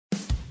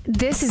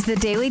This is the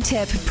Daily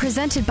Tip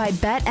presented by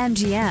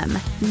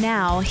BetMGM.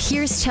 Now,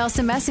 here's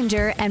Chelsea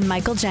Messenger and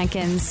Michael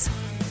Jenkins.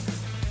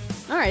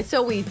 All right,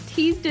 so we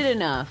teased it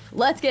enough.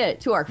 Let's get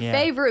to our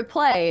favorite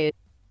plays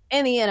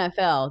in the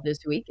NFL this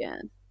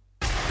weekend.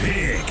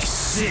 Pick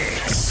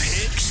Six.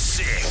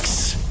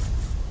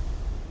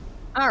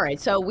 All right,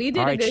 so we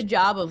did a good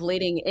job of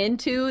leading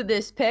into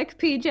this pick,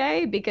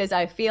 PJ, because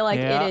I feel like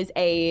it is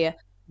a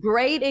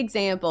great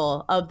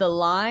example of the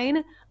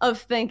line of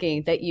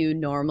thinking that you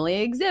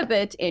normally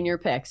exhibit in your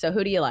pick. So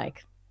who do you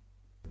like?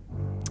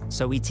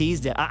 So we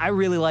teased it. I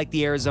really like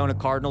the Arizona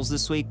Cardinals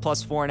this week,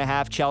 plus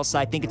 4.5. Chelsea,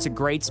 I think it's a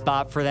great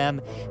spot for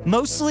them.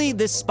 Mostly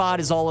this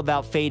spot is all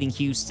about fading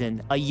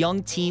Houston. A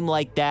young team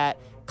like that,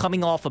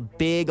 coming off a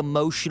big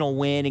emotional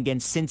win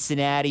against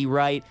Cincinnati,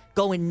 right?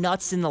 Going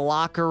nuts in the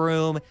locker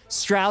room.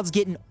 Stroud's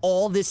getting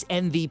all this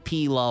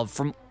MVP love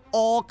from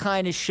all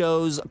kind of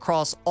shows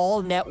across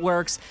all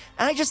networks.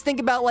 And I just think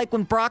about like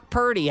when Brock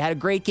Purdy had a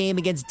great game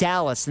against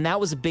Dallas, and that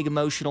was a big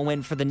emotional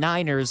win for the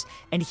Niners,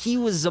 and he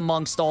was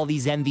amongst all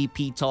these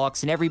MVP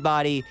talks, and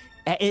everybody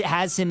it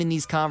has him in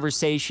these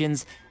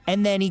conversations.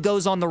 And then he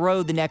goes on the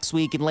road the next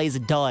week and lays a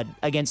dud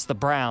against the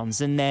Browns.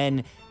 And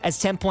then as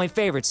 10-point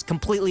favorites,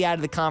 completely out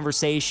of the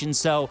conversation.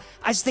 So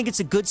I just think it's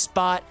a good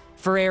spot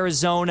for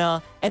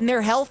Arizona. And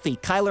they're healthy.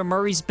 Kyler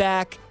Murray's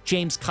back.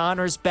 James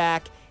Conner's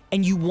back.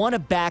 And you want to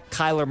back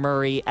Kyler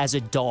Murray as a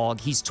dog.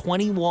 He's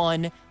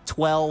 21,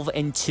 12,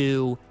 and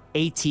 2.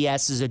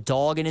 ATS is a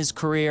dog in his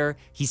career.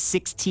 He's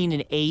 16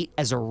 and 8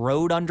 as a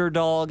road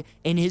underdog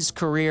in his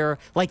career.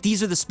 Like,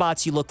 these are the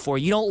spots you look for.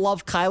 You don't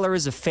love Kyler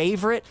as a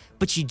favorite,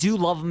 but you do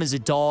love him as a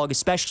dog,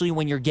 especially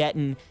when you're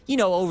getting,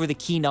 over the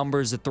key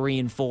numbers of 3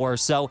 and 4.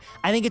 So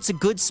I think it's a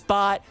good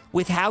spot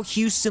with how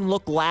Houston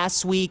looked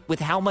last week, with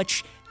how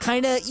much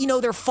kind of,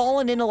 they're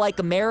falling into like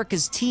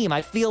America's team.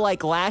 I feel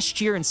like last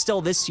year and still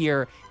this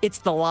year, it's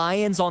the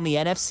Lions on the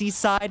NFC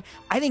side.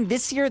 I think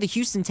this year the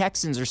Houston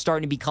Texans are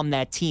starting to become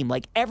that team.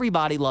 Like,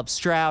 everybody loves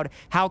Stroud.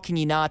 How can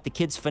you not? The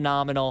kid's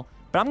phenomenal.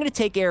 But I'm going to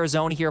take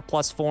Arizona here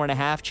plus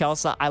 4.5.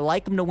 Chelsea, I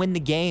like them to win the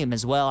game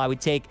as well. I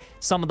would take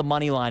some of the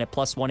money line at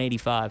plus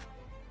 185.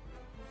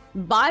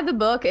 By the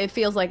book, it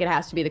feels like it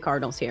has to be the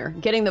Cardinals here,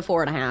 getting the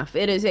 4.5.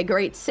 It is a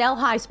great sell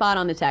high spot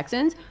on the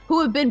Texans,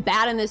 who have been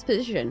bad in this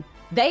position.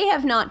 They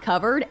have not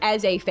covered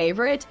as a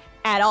favorite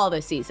at all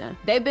this season.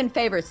 They've been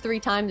favorites 3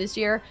 times this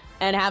year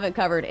and haven't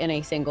covered in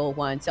a single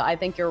one. So I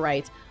think you're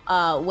right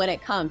when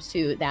it comes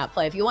to that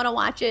play. If you want to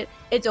watch it,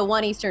 it's a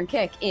 1 Eastern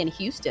kick in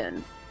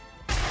Houston.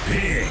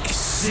 Pick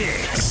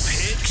six.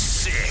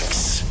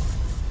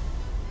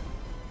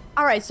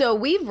 All right, so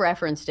we've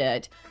referenced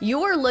it.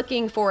 You're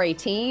looking for a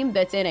team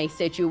that's in a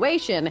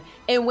situation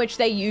in which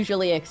they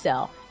usually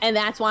excel. And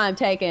that's why I'm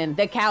taking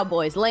the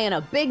Cowboys, laying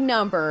a big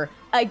number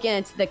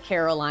against the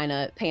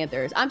Carolina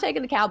Panthers. I'm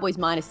taking the Cowboys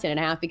minus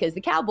 10.5 because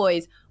the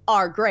Cowboys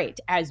are great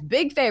as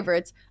big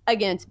favorites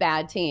against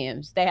bad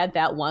teams. They had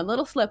that one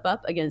little slip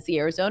up against the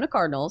Arizona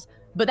Cardinals,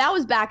 but that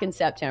was back in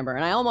September.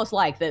 And I almost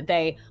like that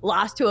they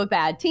lost to a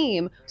bad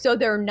team, so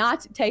they're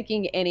not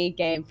taking any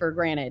game for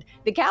granted.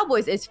 The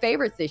Cowboys as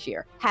favorites this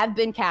year have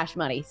been cash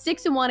money,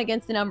 6-1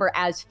 against the number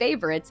as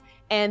favorites,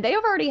 and they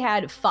have already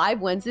had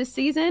 5 wins this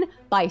season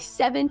by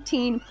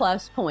 17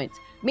 plus points.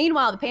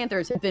 Meanwhile, the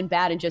Panthers have been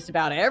bad in just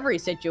about every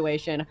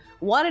situation,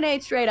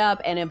 1-8 straight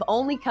up, and have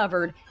only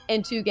covered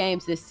in 2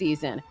 games this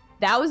season.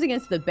 That was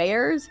against the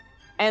Bears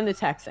and the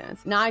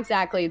Texans. Not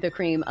exactly the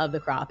cream of the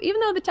crop, even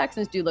though the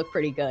Texans do look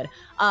pretty good.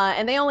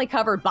 And they only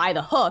covered by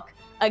the hook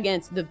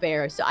against the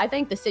Bears. So I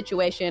think the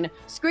situation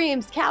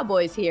screams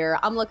Cowboys here.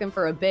 I'm looking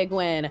for a big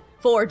win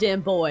for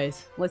Dim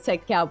Boys. Let's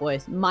take the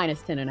Cowboys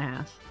minus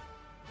 10.5.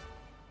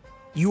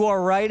 You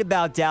are right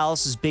about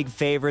Dallas's big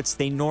favorites.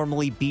 They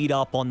normally beat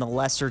up on the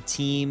lesser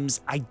teams.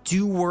 I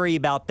do worry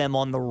about them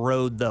on the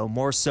road, though,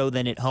 more so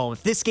than at home.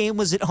 If this game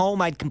was at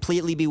home, I'd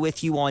completely be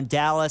with you on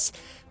Dallas.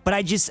 But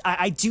I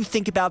do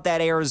think about that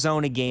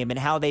Arizona game and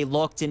how they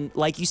looked. And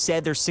like you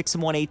said, they're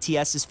 6-1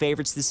 ATS as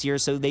favorites this year,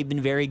 so they've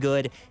been very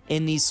good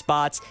in these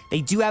spots.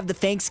 They do have the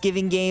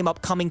Thanksgiving game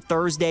upcoming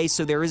Thursday,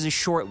 so there is a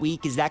short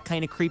week. Is that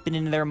kind of creeping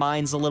into their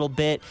minds a little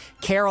bit?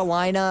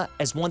 Carolina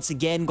has once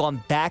again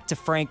gone back to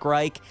Frank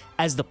Reich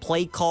as the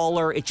play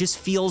caller. It just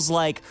feels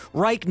like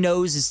Reich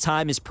knows his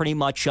time is pretty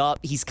much up.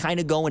 He's kind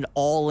of going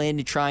all in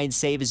to try and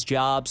save his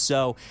job.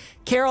 So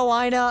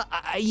Carolina,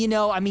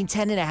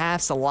 10.5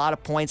 is a lot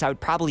of points. I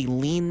would probably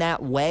lean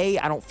that way.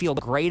 I don't feel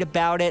great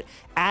about it.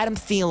 Adam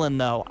Thielen,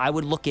 though, I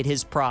would look at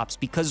his props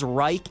because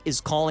Reich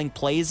is calling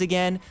plays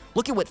again.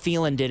 Look at what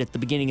Thielen did at the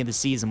beginning of the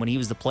season when he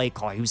was the play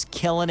caller. He was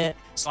killing it.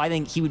 So I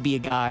think he would be a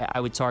guy I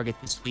would target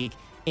this week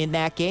in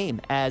that game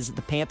as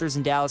the Panthers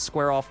and Dallas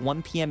square off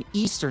 1 p.m.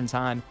 Eastern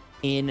time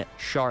in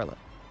Charlotte.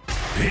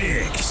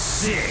 Pick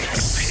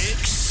six.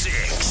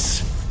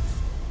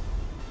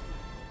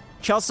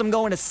 Chelsea, I'm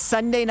going to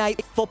Sunday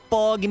Night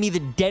Football. Give me the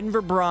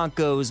Denver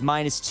Broncos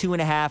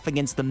 -2.5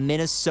 against the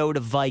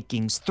Minnesota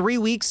Vikings. 3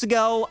 weeks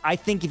ago, I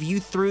think if you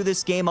threw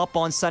this game up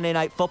on Sunday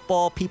Night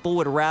Football, people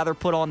would rather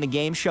put on the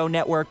Game Show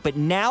Network. But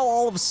now,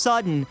 all of a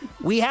sudden,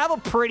 we have a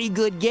pretty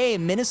good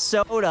game.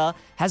 Minnesota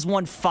has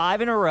won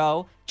 5 in a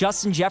row.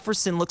 Justin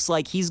Jefferson looks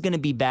like he's going to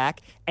be back.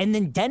 And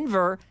then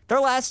Denver,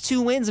 their last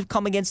 2 wins have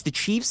come against the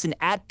Chiefs and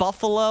at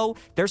Buffalo.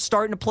 They're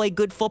starting to play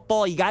good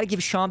football. You got to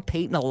give Sean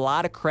Payton a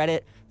lot of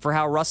credit for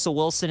how Russell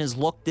Wilson has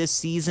looked this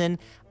season.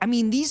 I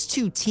mean, these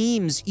two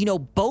teams,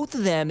 both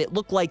of them, it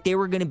looked like they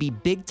were going to be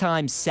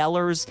big-time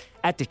sellers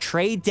at the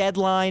trade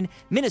deadline.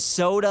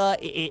 Minnesota,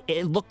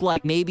 it looked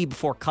like maybe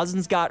before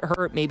Cousins got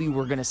hurt, maybe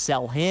we're going to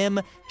sell him.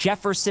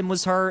 Jefferson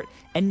was hurt.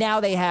 And now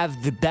they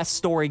have the best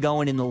story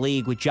going in the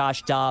league with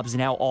Josh Dobbs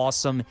and how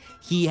awesome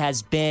he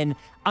has been.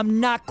 I'm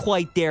not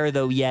quite there,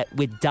 though, yet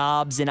with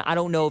Dobbs, and I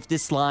don't know if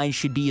this line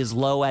should be as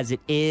low as it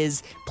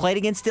is. Played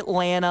against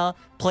Atlanta,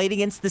 played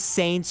against the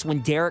Saints when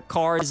Derek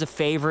Carr is a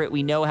favorite.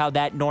 We know how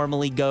that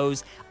normally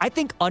goes. I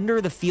think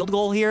under the field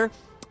goal here,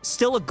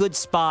 still a good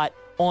spot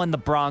on the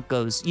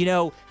Broncos.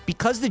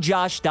 Because the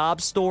Josh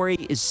Dobbs story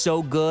is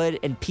so good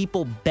and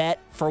people bet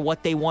for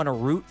what they want to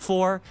root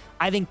for,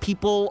 I think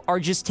people are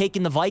just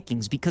taking the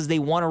Vikings because they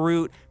want to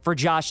root for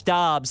Josh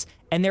Dobbs,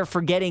 and they're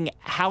forgetting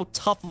how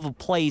tough of a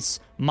place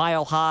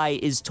Mile High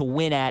is to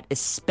win at,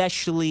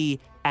 especially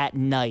at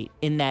night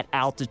in that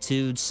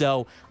altitude.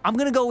 So I'm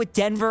going to go with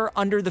Denver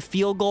under the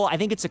field goal. I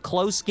think it's a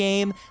close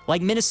game.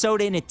 Like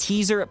Minnesota in a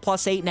teaser at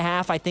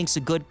 +8.5, I think is a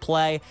good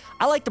play.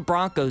 I like the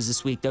Broncos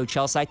this week, though,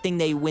 Chelsea. I think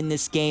they win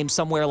this game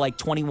somewhere like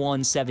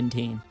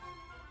 21-17.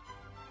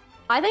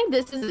 I think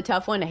this is a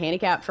tough one to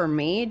handicap for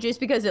me just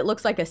because it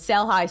looks like a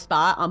sell-high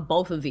spot on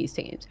both of these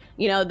teams.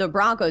 The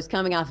Broncos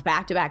coming off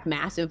back-to-back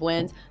massive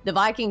wins. The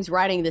Vikings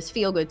writing this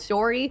feel-good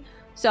story.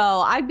 So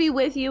I'd be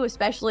with you,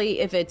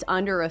 especially if it's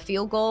under a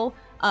field goal.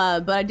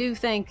 But I do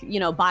think,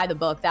 by the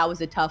book, that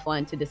was a tough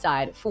one to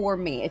decide for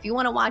me. If you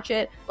want to watch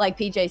it, like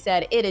PJ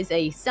said, it is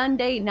a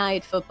Sunday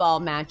Night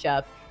Football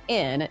matchup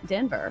in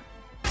Denver.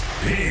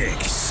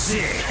 Pick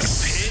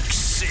Six. Pick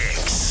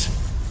Six.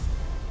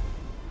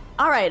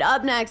 All right,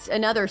 up next,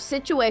 another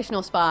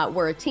situational spot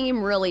where a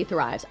team really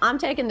thrives. I'm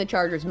taking the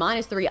Chargers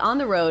 -3 on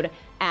the road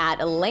at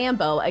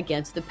Lambeau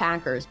against the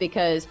Packers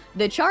because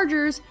the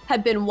Chargers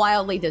have been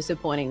wildly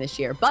disappointing this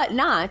year, but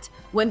not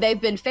when they've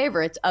been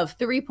favorites of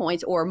 3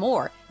 points or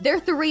more.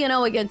 They're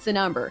 3-0 against the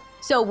number.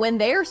 So when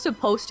they're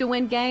supposed to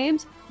win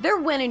games, they're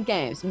winning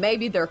games.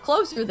 Maybe they're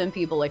closer than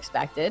people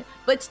expected,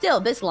 but still,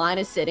 this line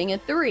is sitting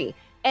at 3.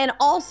 And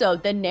also,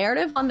 the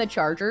narrative on the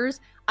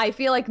Chargers, I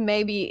feel like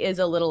maybe is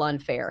a little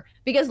unfair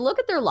because look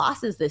at their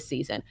losses this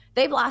season.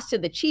 They've lost to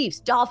the Chiefs,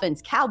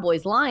 Dolphins,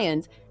 Cowboys,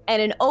 Lions,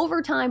 and an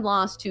overtime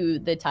loss to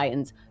the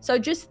Titans. So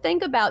just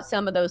think about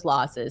some of those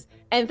losses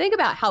and think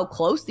about how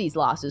close these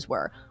losses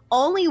were.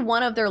 Only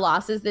one of their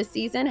losses this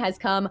season has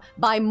come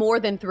by more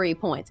than 3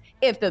 points.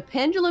 If the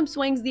pendulum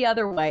swings the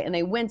other way and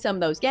they win some of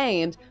those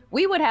games,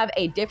 we would have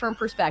a different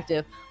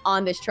perspective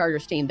on this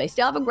Chargers team. They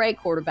still have a great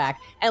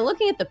quarterback. And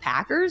looking at the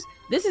Packers,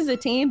 this is a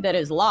team that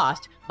has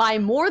lost by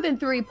more than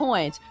 3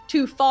 points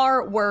to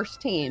far worse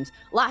teams.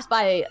 Lost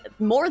by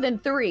more than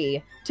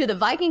 3 to the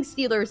Vikings,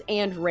 Steelers,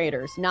 and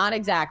Raiders. Not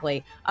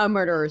exactly a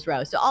murderer's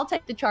row. So I'll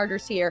take the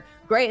Chargers here.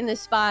 Great in this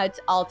spot.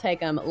 I'll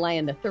take them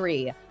laying the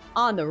 3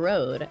 on the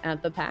road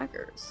at the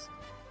Packers.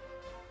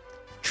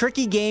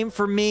 Tricky game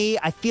for me.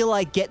 I feel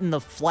like getting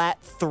the flat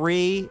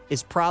 3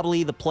 is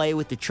probably the play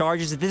with the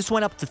Chargers. If this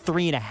went up to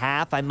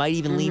 3.5, I might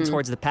even lean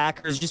towards the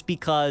Packers just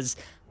because,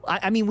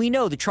 I mean, we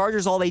know the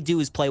Chargers, all they do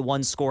is play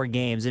one-score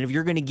games. And if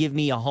you're going to give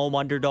me a home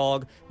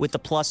underdog with the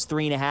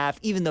 +3.5,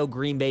 even though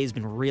Green Bay has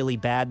been really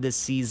bad this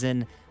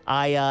season,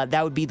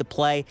 that would be the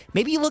play.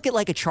 Maybe you look at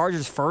like a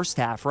Chargers first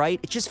half, right?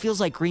 It just feels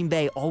like Green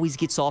Bay always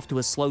gets off to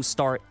a slow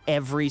start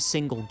every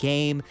single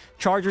game.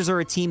 Chargers are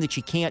a team that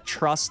you can't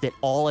trust at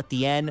all at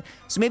the end.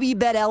 So maybe you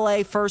bet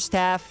LA first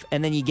half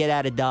and then you get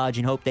out of Dodge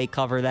and hope they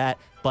cover that.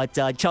 But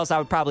Chelsea, I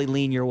would probably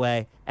lean your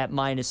way at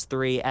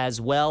 -3 as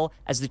well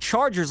as the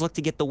Chargers look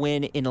to get the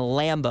win in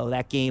Lambeau.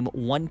 That game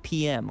 1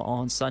 p.m.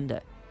 on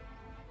Sunday.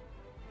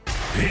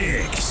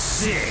 Pick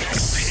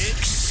Six.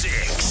 Pick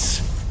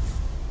Six.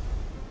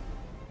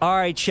 All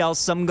right,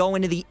 Chelsea, I'm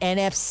going to the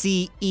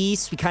NFC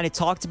East. We kind of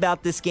talked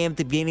about this game at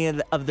the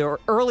beginning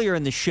earlier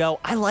in the show.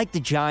 I like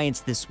the Giants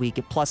this week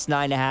at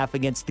 +9.5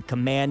 against the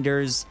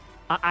Commanders.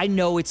 I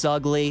know it's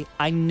ugly.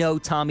 I know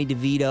Tommy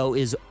DeVito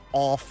is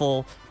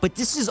awful, but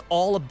this is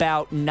all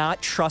about not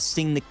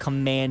trusting the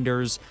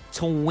Commanders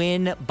to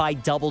win by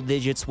double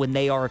digits when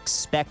they are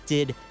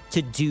expected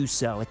to do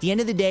so. At the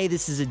end of the day,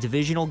 this is a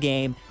divisional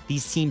game.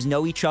 These teams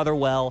know each other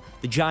well.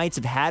 The Giants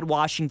have had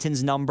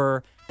Washington's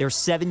number. They're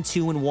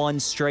 7-2-1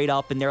 straight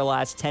up in their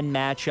last 10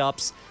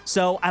 matchups.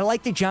 So I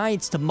like the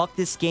Giants to muck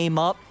this game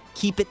up,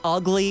 keep it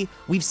ugly.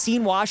 We've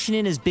seen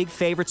Washington as big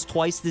favorites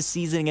twice this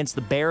season against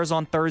the Bears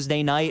on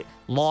Thursday night.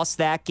 Lost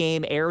that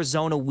game.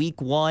 Arizona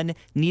week 1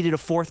 needed a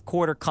fourth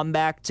quarter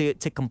comeback to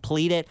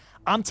complete it.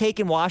 I'm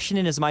taking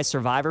Washington as my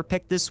survivor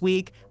pick this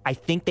week. I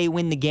think they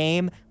win the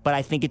game, but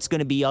I think it's going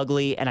to be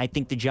ugly, and I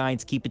think the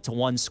Giants keep it to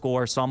 1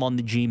 score, so I'm on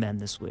the G-Men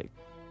this week.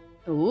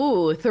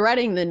 Ooh,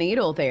 threading the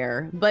needle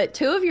there. But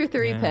 2 of your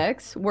 3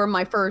 picks were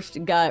my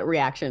first gut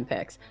reaction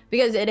picks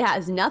because it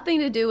has nothing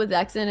to do with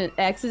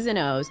X's and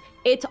O's.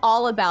 It's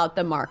all about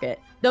the market.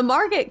 The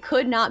market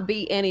could not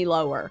be any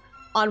lower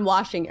on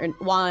on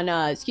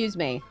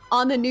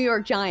the New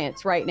York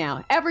Giants right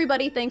now.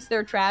 Everybody thinks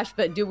they're trash,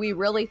 but do we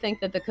really think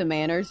that the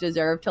Commanders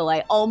deserve to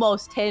lay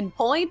almost 10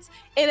 points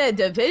in a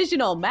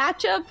divisional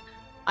matchup?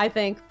 I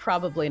think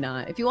probably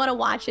not. If you want to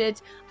watch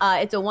it,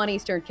 it's a 1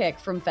 Eastern kick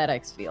from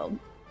FedEx Field.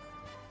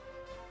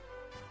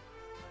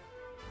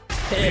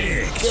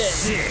 Pick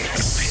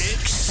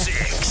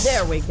six.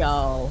 There we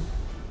go.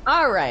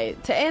 All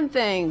right, to end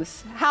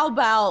things, how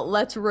about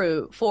let's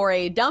root for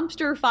a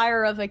dumpster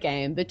fire of a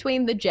game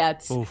between the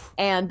Jets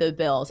and the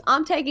Bills.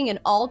 I'm taking an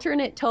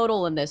alternate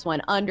total in this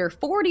one, under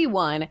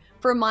 41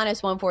 for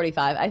minus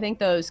 145. I think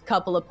those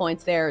couple of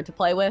points there to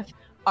play with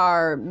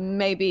are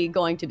maybe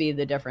going to be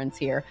the difference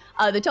here.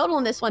 The total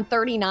in this one,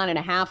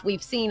 39.5.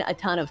 We've seen a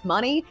ton of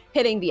money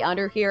hitting the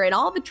under here, and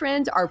all the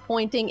trends are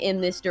pointing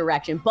in this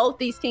direction. Both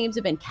these teams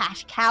have been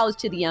cash cows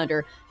to the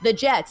under. The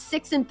Jets,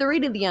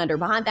 6-3 to the under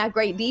behind that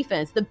great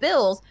defense. The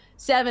Bills,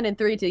 7-3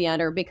 to the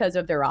under because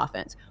of their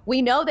offense.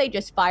 We know they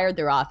just fired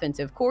their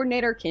offensive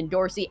coordinator, Ken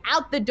Dorsey,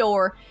 out the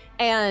door,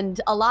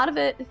 and a lot of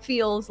it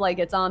feels like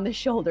it's on the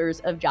shoulders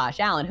of Josh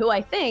Allen, who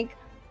I think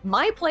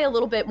might play a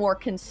little bit more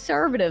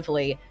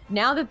conservatively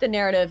now that the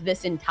narrative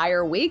this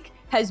entire week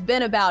has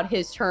been about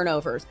his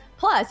turnovers.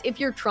 Plus, if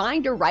you're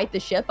trying to right the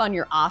ship on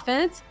your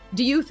offense,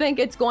 do you think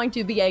it's going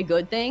to be a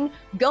good thing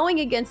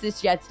going against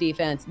this Jets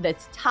defense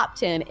that's top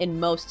 10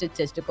 in most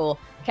statistical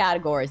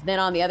categories? Then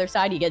on the other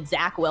side, you get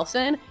Zach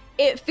Wilson.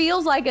 It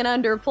feels like an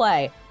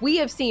underplay. We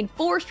have seen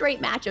 4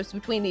 straight matchups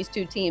between these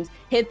two teams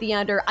hit the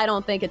under. I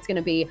don't think it's going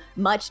to be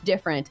much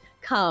different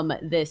come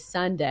this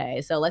Sunday.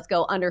 So let's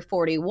go under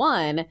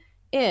 41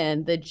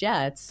 in the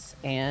Jets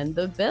and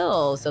the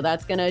Bills. So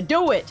that's going to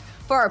do it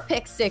for our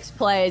Pick 6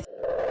 plays.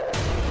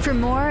 For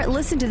more,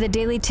 listen to the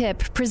Daily Tip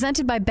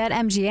presented by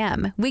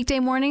BetMGM.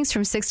 Weekday mornings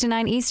from 6 to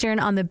 9 Eastern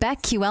on the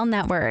BetQL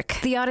network,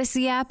 the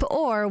Odyssey app,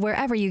 or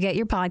wherever you get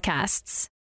your podcasts.